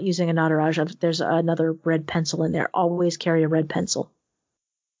I'm not using a Nataraj, there's another red pencil in there. Always carry a red pencil.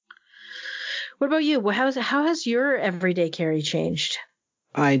 What about you? How has your everyday carry changed?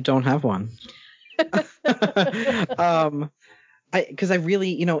 I don't have one. Because I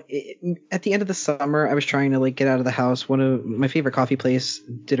really, at the end of the summer, I was trying to get out of the house. One of my favorite coffee place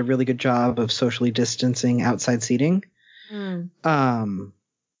did a really good job of socially distancing outside seating. And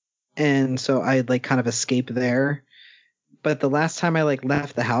so I'd kind of escape there. But the last time I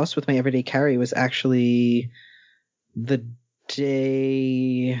left the house with my everyday carry was actually the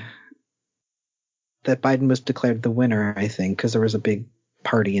day that Biden was declared the winner, I think, because there was a big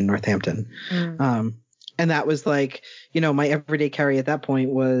party in Northampton. And that was my everyday carry at that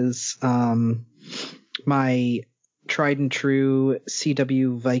point was my tried and true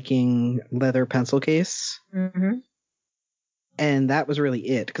CW Viking leather pencil case. And that was really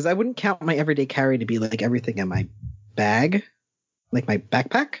it, because I wouldn't count my everyday carry to be everything in my bag, like my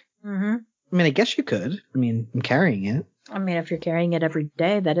backpack. I mean, I guess you could. I mean, I'm carrying it. I mean, if you're carrying it every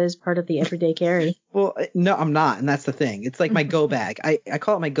day, that is part of the everyday carry. Well, no, I'm not. And that's the thing. It's like my go bag. I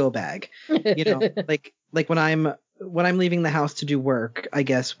call it my go bag. Like when I'm leaving the house to do work, I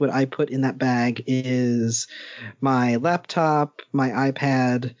guess what I put in that bag is my laptop, my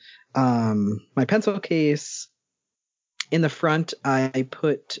iPad, my pencil case. In the front, I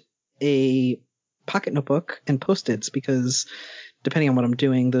put a pocket notebook and Post-its because depending on what I'm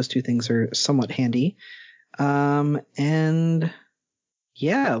doing, those two things are somewhat handy. And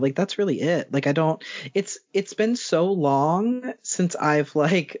yeah, that's really it. It's been so long since I've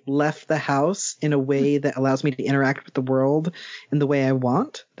left the house in a way that allows me to interact with the world in the way I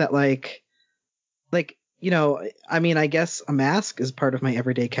want that I mean, I guess a mask is part of my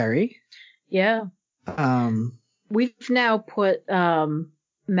everyday carry. Yeah. We've now put,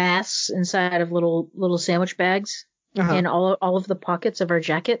 masks inside of little sandwich bags. In all of the pockets of our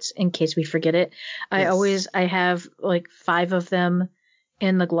jackets in case we forget it. Yes. I have 5 of them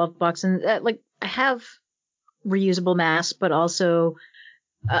in the glove box, and I have reusable masks, but also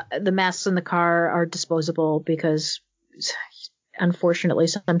the masks in the car are disposable because unfortunately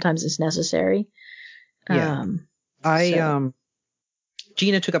sometimes it's necessary. Yeah.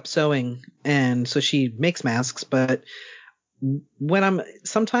 Gina took up sewing, and so she makes masks, but when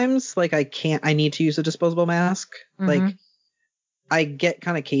sometimes I need to use a disposable mask. I get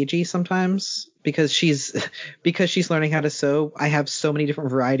kind of cagey sometimes because she's learning how to sew. I have so many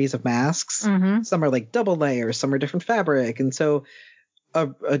different varieties of masks. Mm-hmm. Some are like double layers, some are different fabric, and so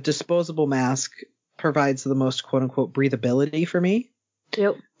a disposable mask provides the most quote unquote breathability for me.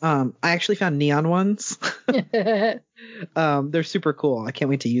 Yep. I actually found neon ones. They're super cool. I can't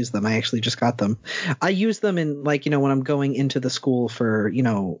wait to use them. I actually just got them. I use them in like, when I'm going into the school for,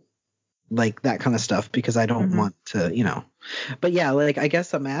 like that kind of stuff because I don't want to, but yeah, like I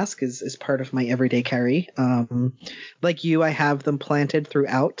guess a mask is part of my everyday carry. Like you, I have them planted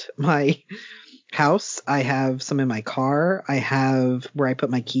throughout my house. I have some in my car. I have where I put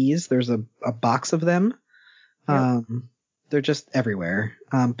my keys. There's a box of them. Yep. They're just everywhere.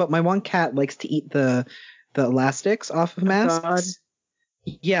 But my one cat likes to eat the elastics off of masks. God.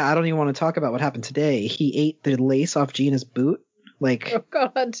 Yeah, I don't even want to talk about what happened today. He ate the lace off Gina's boot. Like, Oh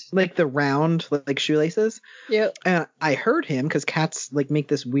God. like the round, like shoelaces. Yep. And I heard him because cats like make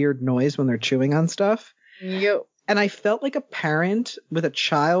this weird noise when they're chewing on stuff. Yep. And I felt like a parent with a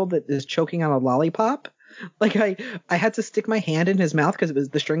child that is choking on a lollipop. Like I had to stick my hand in his mouth because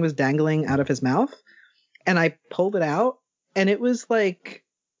the string was dangling out of his mouth. And I pulled it out and it was like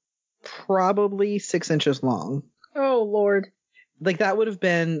probably 6 inches long. Oh Lord. Like that would have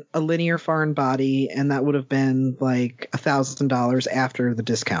been a linear foreign body, and that would have been like $1,000 after the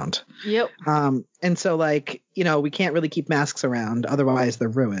discount. Yep. And so like, we can't really keep masks around, otherwise they're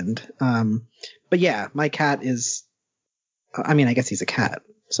ruined. But yeah, my cat is, I mean, I guess he's a cat,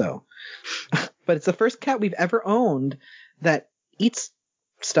 so, but it's the first cat we've ever owned that eats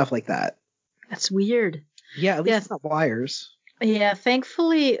stuff like that. That's weird. Yeah, at least it's not wires. Yeah,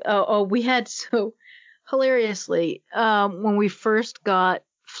 thankfully, we had so hilariously, when we first got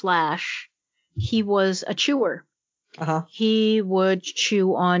Flash, he was a chewer. Uh-huh. He would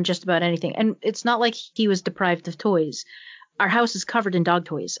chew on just about anything. And it's not like he was deprived of toys. Our house is covered in dog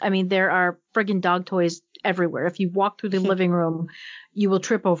toys. I mean, there are friggin' dog toys everywhere. If you walk through the living room, you will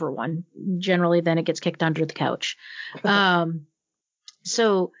trip over one. Generally, then it gets kicked under the couch.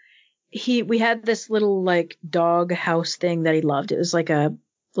 So we had this little like dog house thing that he loved. It was like a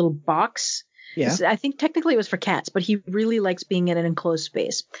little box. Yeah. I think technically it was for cats, but he really likes being in an enclosed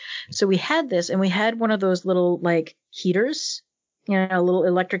space. So we had this, and we had one of those little like heaters, little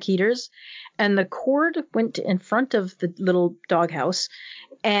electric heaters, and the cord went in front of the little doghouse,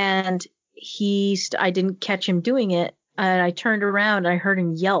 and I didn't catch him doing it, and I turned around and I heard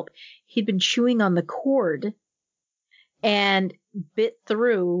him yelp. He'd been chewing on the cord and bit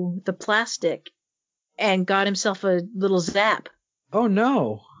through the plastic and got himself a little zap. Oh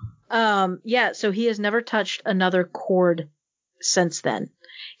no. Yeah, so he has never touched another cord since then.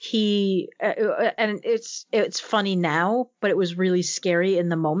 And it's funny now, but it was really scary in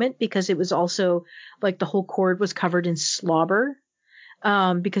the moment because it was also like the whole cord was covered in slobber.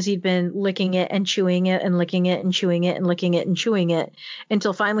 Because he'd been licking it and chewing it and licking it and chewing it and licking it and chewing it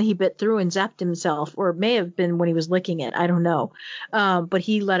until finally he bit through and zapped himself, or it may have been when he was licking it. I don't know. But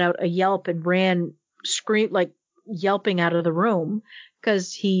he let out a yelp and screamed like yelping out of the room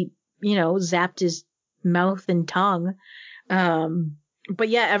because he, zapped his mouth and tongue. But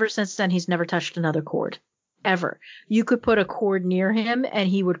yeah, ever since then, he's never touched another cord. Ever. You could put a cord near him and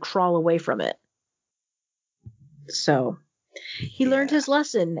he would crawl away from it. So he learned his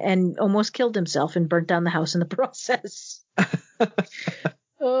lesson and almost killed himself and burnt down the house in the process.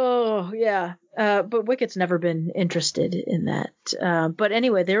 Oh, yeah. But Wicket's never been interested in that. But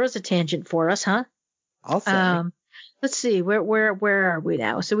anyway, there was a tangent for us, huh? I'll say. Let's see. Where are we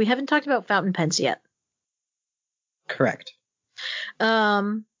now? So we haven't talked about fountain pens yet. Correct.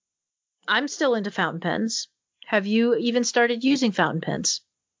 I'm still into fountain pens. Have you even started using fountain pens?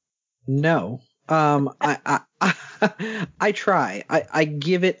 No. I try. I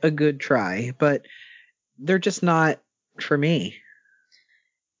give it a good try, but they're just not for me.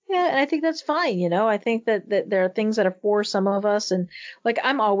 Yeah, and I think that's fine. I think that there are things that are for some of us, and like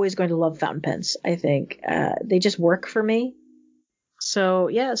I'm always going to love fountain pens. I think they just work for me. So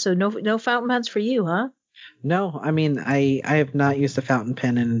yeah, so no fountain pens for you, huh? No, I mean I have not used a fountain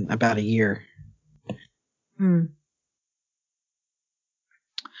pen in about a year.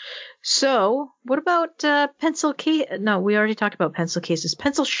 So what about pencil case? No, we already talked about pencil cases.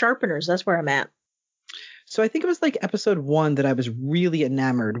 Pencil sharpeners. That's where I'm at. So I think it was like episode 1 that I was really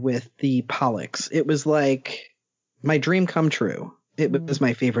enamored with the Pollux. It was like my dream come true. It was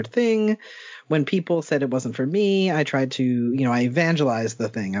my favorite thing. When people said it wasn't for me, I tried to, I evangelized the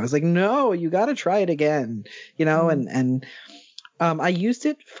thing. I was like, no, you got to try it again, and I used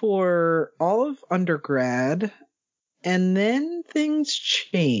it for all of undergrad, and then things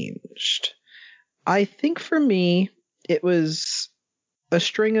changed. I think for me, it was a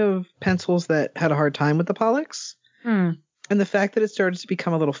string of pencils that had a hard time with the Pollux. Hmm. And the fact that it started to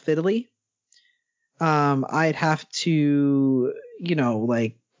become a little fiddly, I'd have to,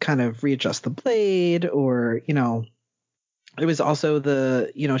 like kind of readjust the blade, or, it was also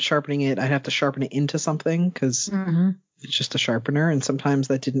the, sharpening it. I'd have to sharpen it into something because it's just a sharpener. And sometimes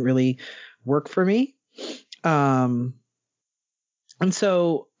that didn't really work for me. And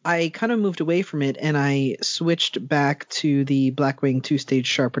so I kind of moved away from it, and I switched back to the Blackwing 2-stage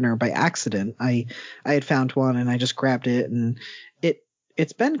sharpener by accident. I had found one and I just grabbed it, and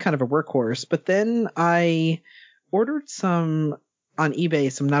it's been kind of a workhorse. But then I ordered some on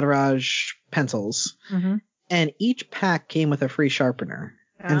eBay, some Nataraj pencils, and each pack came with a free sharpener.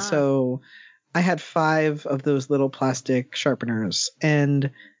 And so I had 5 of those little plastic sharpeners,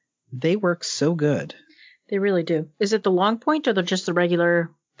 and they work so good. They really do. Is it the long point or just the regular?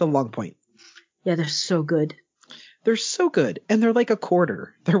 The long point. Yeah, they're so good. They're so good. And they're like a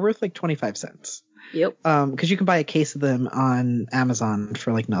quarter. They're worth like 25 cents. Yep. Because you can buy a case of them on Amazon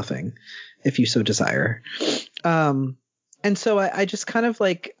for like nothing if you so desire. And so I just kind of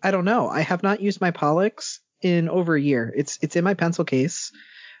like, I don't know. I have not used my Pollux in over a year. It's in my pencil case,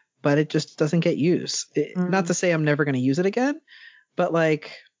 but it just doesn't get used. Not to say I'm never going to use it again, but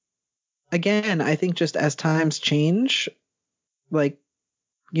like, again, I think just as times change, like,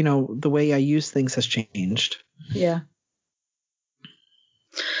 the way I use things has changed. Yeah.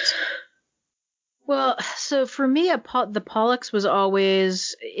 Well, so for me, the Pollux was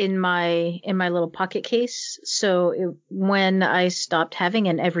always in my little pocket case. So when I stopped having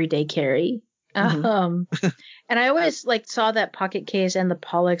an everyday carry, and I always saw that pocket case and the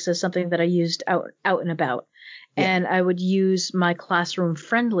Pollux as something that I used out and about, and I would use my classroom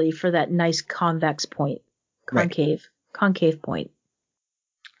friendly for that nice convex point, concave point.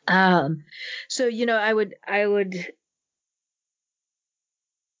 So I would.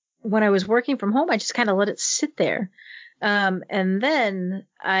 When I was working from home, I just kind of let it sit there. And then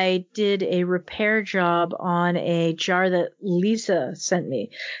I did a repair job on a jar that Lisa sent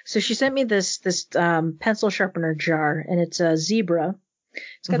me. So she sent me this pencil sharpener jar, and it's a zebra.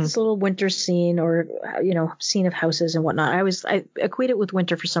 It's got this little winter scene, or, scene of houses and whatnot. I equate it with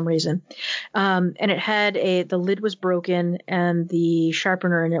winter for some reason. And it had the lid was broken, and the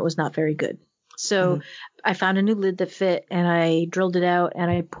sharpener in it was not very good. So I found a new lid that fit, and I drilled it out,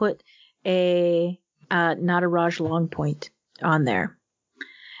 and I put a Nataraj long point on there.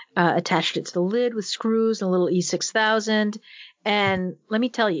 Attached it to the lid with screws and a little E6000. And let me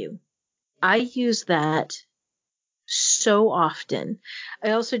tell you, I use that so often.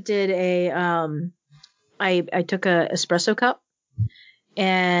 I also did I took a espresso cup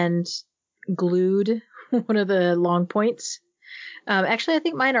and glued one of the long points. Actually, I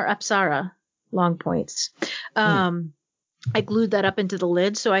think mine are Apsara long points. I glued that up into the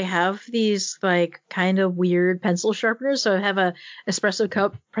lid, so I have these kind of weird pencil sharpeners. So I have a espresso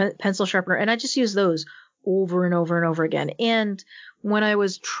cup pencil sharpener, and I just use those over and over and over again. And when I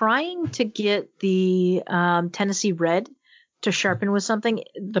was trying to get the Tennessee Red to sharpen with something,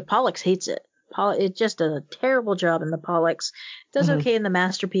 the Pollux hates it. It just does a terrible job in the Pollux. It does okay in the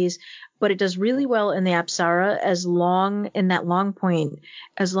Masterpiece, but it does really well in the Apsara in that long point,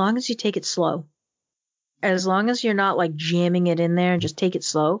 as long as you take it slow. As long as you're not jamming it in there and just take it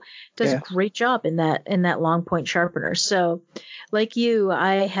slow, it does a great job in that long point sharpener. So like you,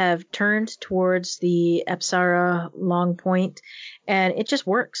 I have turned towards the Apsara long point, and it just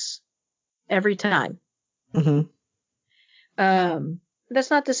works every time. That's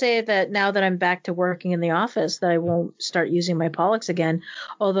not to say that now that I'm back to working in the office that I won't start using my Pollux again.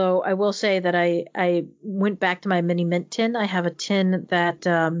 Although I will say that I went back to my mini mint tin. I have a tin that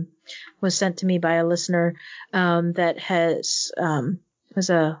was sent to me by a listener that was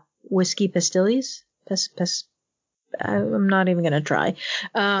a whiskey pastilles. I'm not even going to try.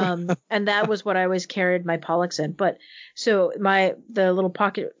 And that was what I always carried my Pollux in. But so the little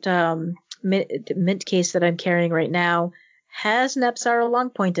pocket mint case that I'm carrying right now has an Apsara long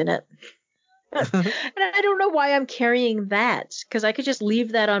point in it. And I don't know why I'm carrying that, because I could just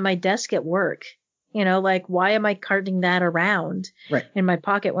leave that on my desk at work. Why am I carting that around in my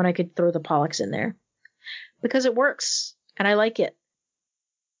pocket when I could throw the Pollux in there? Because it works, and I like it.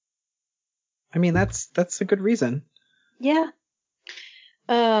 I mean, that's a good reason. Yeah.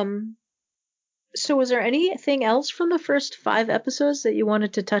 So was there anything else from the first 5 episodes that you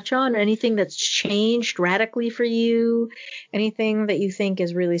wanted to touch on? Anything that's changed radically for you? Anything that you think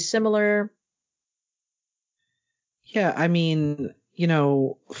is really similar? Yeah, I mean,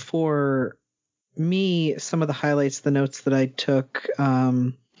 for me, some of the highlights, the notes that I took,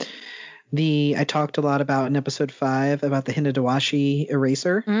 I talked a lot about in episode 5 about the Hinadewashi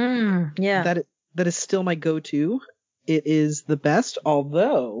eraser. Yeah. That is still my go-to. It is the best,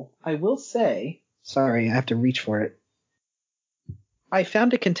 although I will say, sorry, I have to reach for it. I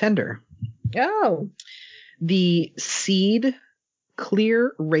found a contender. Oh. The Seed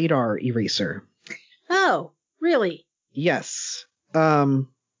Clear Radar Eraser. Oh, really? Yes.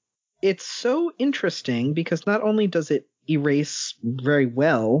 It's so interesting because not only does it erase very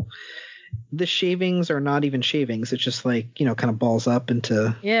well, the shavings are not even shavings. It's just like, kind of balls up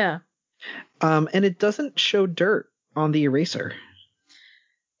into. Yeah. And it doesn't show dirt on the eraser.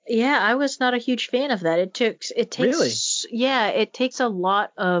 Yeah, I was not a huge fan of that. It takes Really? Yeah, it takes a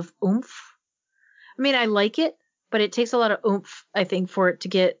lot of oomph. I mean, I like it, but it takes a lot of oomph, I think, for it to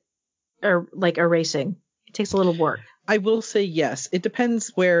get like erasing. It takes a little work. I will say yes. It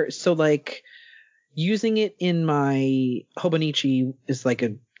depends where. So like using it in my Hobonichi is like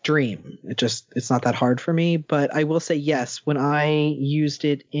a dream. It's not that hard for me, but I will say yes. When I used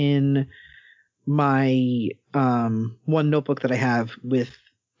it in my one notebook that I have with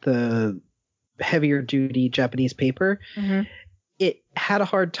the heavier duty Japanese paper, it had a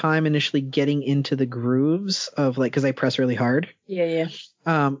hard time initially getting into the grooves of like, cause I press really hard. Yeah.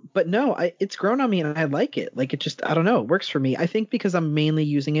 But no, it's grown on me and I like it. Like it just, I don't know, it works for me. I think because I'm mainly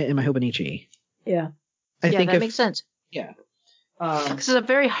using it in my Hobonichi. Yeah. I think that makes sense. Yeah. This is a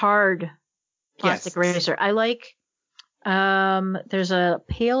very hard plastic eraser. I like, there's a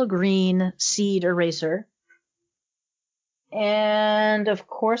pale green Seed eraser. And of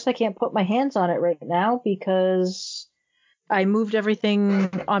course I can't put my hands on it right now because I moved everything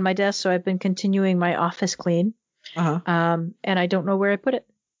on my desk, so I've been continuing my office clean. And I don't know where I put it.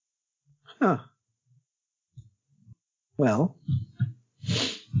 Huh. Well.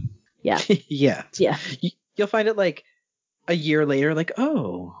 Yeah. Yeah. Yeah. You'll find it like a year later, like,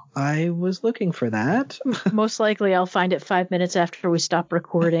 oh, I was looking for that. Most likely I'll find it 5 minutes after we stop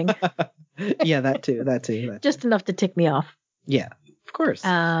recording. Yeah, that too. Just enough to tick me off. Yeah, of course.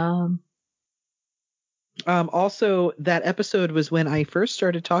 Also, that episode was when I first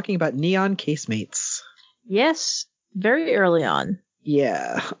started talking about neon casemates. Yes, very early on.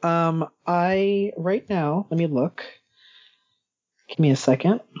 Yeah. Right now, let me look. Give me a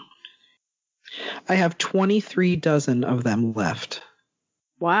second. I have 23 dozen of them left.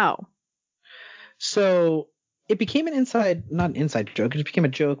 Wow. So it became not an inside joke. It just became a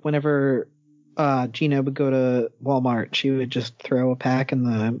joke whenever Gina would go to Walmart. She would just throw a pack in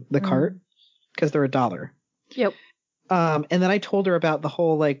the cart because they're $1. Yep. And then I told her about the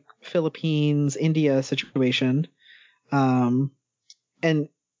whole like Philippines, India situation. And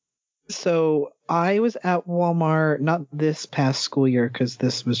so I was at Walmart, not this past school year because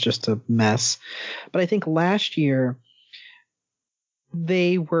this was just a mess, but I think last year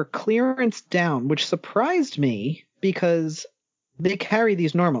they were clearance down, which surprised me because they carry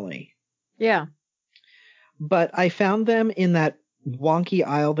these normally. Yeah. But I found them in that wonky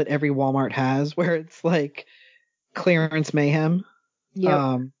aisle that every Walmart has where it's like clearance mayhem.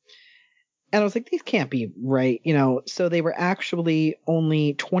 Yep. And I was like, these can't be right, so they were actually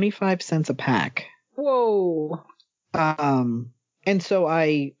only 25 cents a pack. Whoa. And so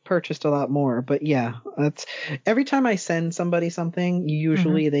I purchased a lot more, but yeah, that's every time I send somebody something,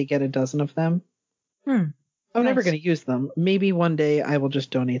 usually they get a dozen of them. I'm never going to use them. Maybe one day I will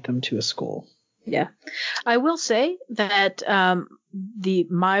just donate them to a school. Yeah. I will say that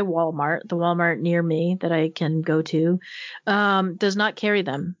my Walmart, the Walmart near me that I can go to, does not carry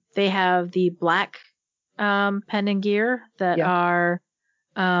them. They have the black pen and gear that are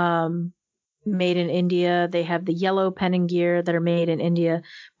made in India. They have the yellow pen and gear that are made in India,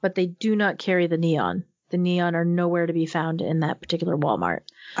 but they do not carry the neon. The neon are nowhere to be found in that particular Walmart.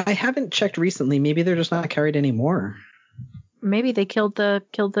 I haven't checked recently. Maybe they're just not carried anymore. Maybe they killed the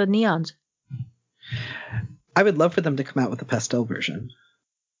neons. I would love for them to come out with a pastel version.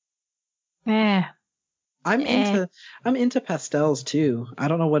 I'm into pastels too. I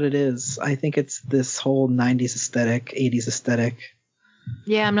don't know what it is. I think it's this whole 90s aesthetic, 80s aesthetic.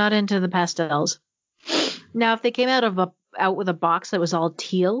 Yeah, I'm not into the pastels. Now, if they came out with a box that was all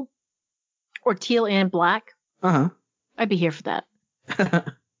teal, or teal and black, I'd be here for that.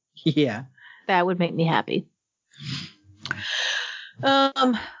 Yeah. That would make me happy.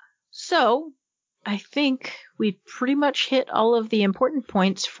 So I think we pretty much hit all of the important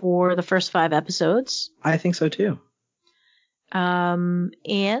points for the first 5 episodes. I think so too. And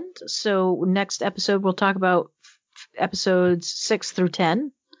so next episode we'll talk about episodes 6 through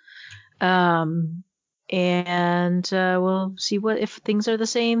 10. And we'll see if things are the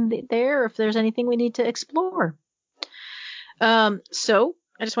same there, or if there's anything we need to explore. So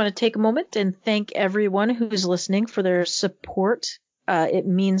I just want to take a moment and thank everyone who's listening for their support. It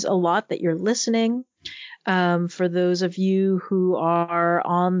means a lot that you're listening. For those of you who are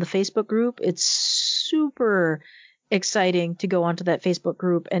on the Facebook group, it's super exciting to go onto that Facebook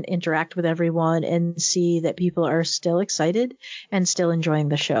group and interact with everyone and see that people are still excited and still enjoying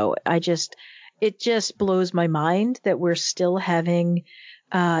the show. It just blows my mind that we're still having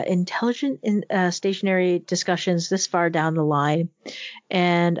intelligent stationary discussions this far down the line.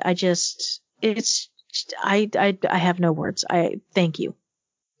 And I have no words. Thank you.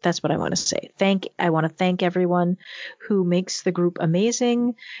 That's what I want to say. I want to thank everyone who makes the group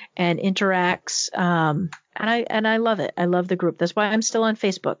amazing and interacts. And I love it. I love the group. That's why I'm still on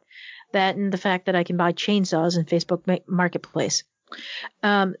Facebook. That and the fact that I can buy chainsaws in Facebook Marketplace.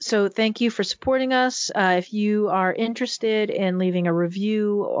 So thank you for supporting us. If you are interested in leaving a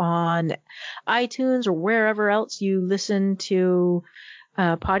review on iTunes or wherever else you listen to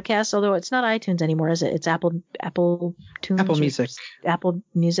podcasts, although it's not iTunes anymore, is it? It's Apple Tunes, Apple Music, Apple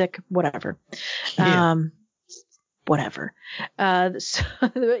Music, whatever. Yeah. Whatever. So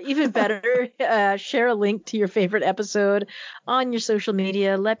even better, share a link to your favorite episode on your social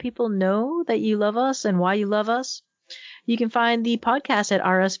media. Let people know that you love us and why you love us. You can find the podcast at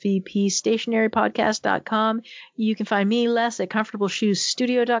rsvpstationarypodcast.com. You can find me, Les, at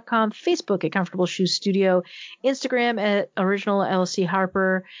comfortableshoesstudio.com, Facebook at Comfortable Shoes Studio, Instagram at Original LC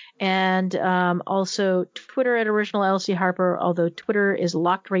Harper, and also Twitter at Original LC Harper, although Twitter is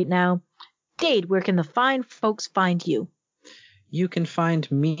locked right now. Dade, where can the fine folks find you? You can find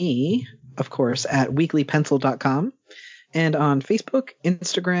me, of course, at weeklypencil.com and on Facebook,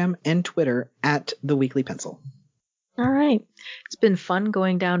 Instagram, and Twitter at The Weekly Pencil. All right. It's been fun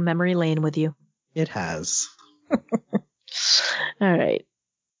going down memory lane with you. It has. All right.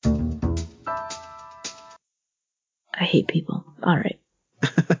 I hate people. All right.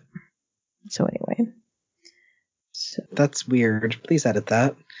 So anyway. That's weird. Please edit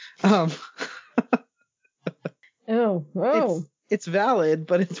that. It's valid,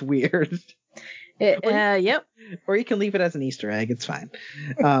 but it's weird. Yep. Or you can leave it as an Easter egg. It's fine.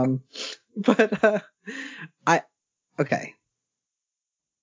 Okay.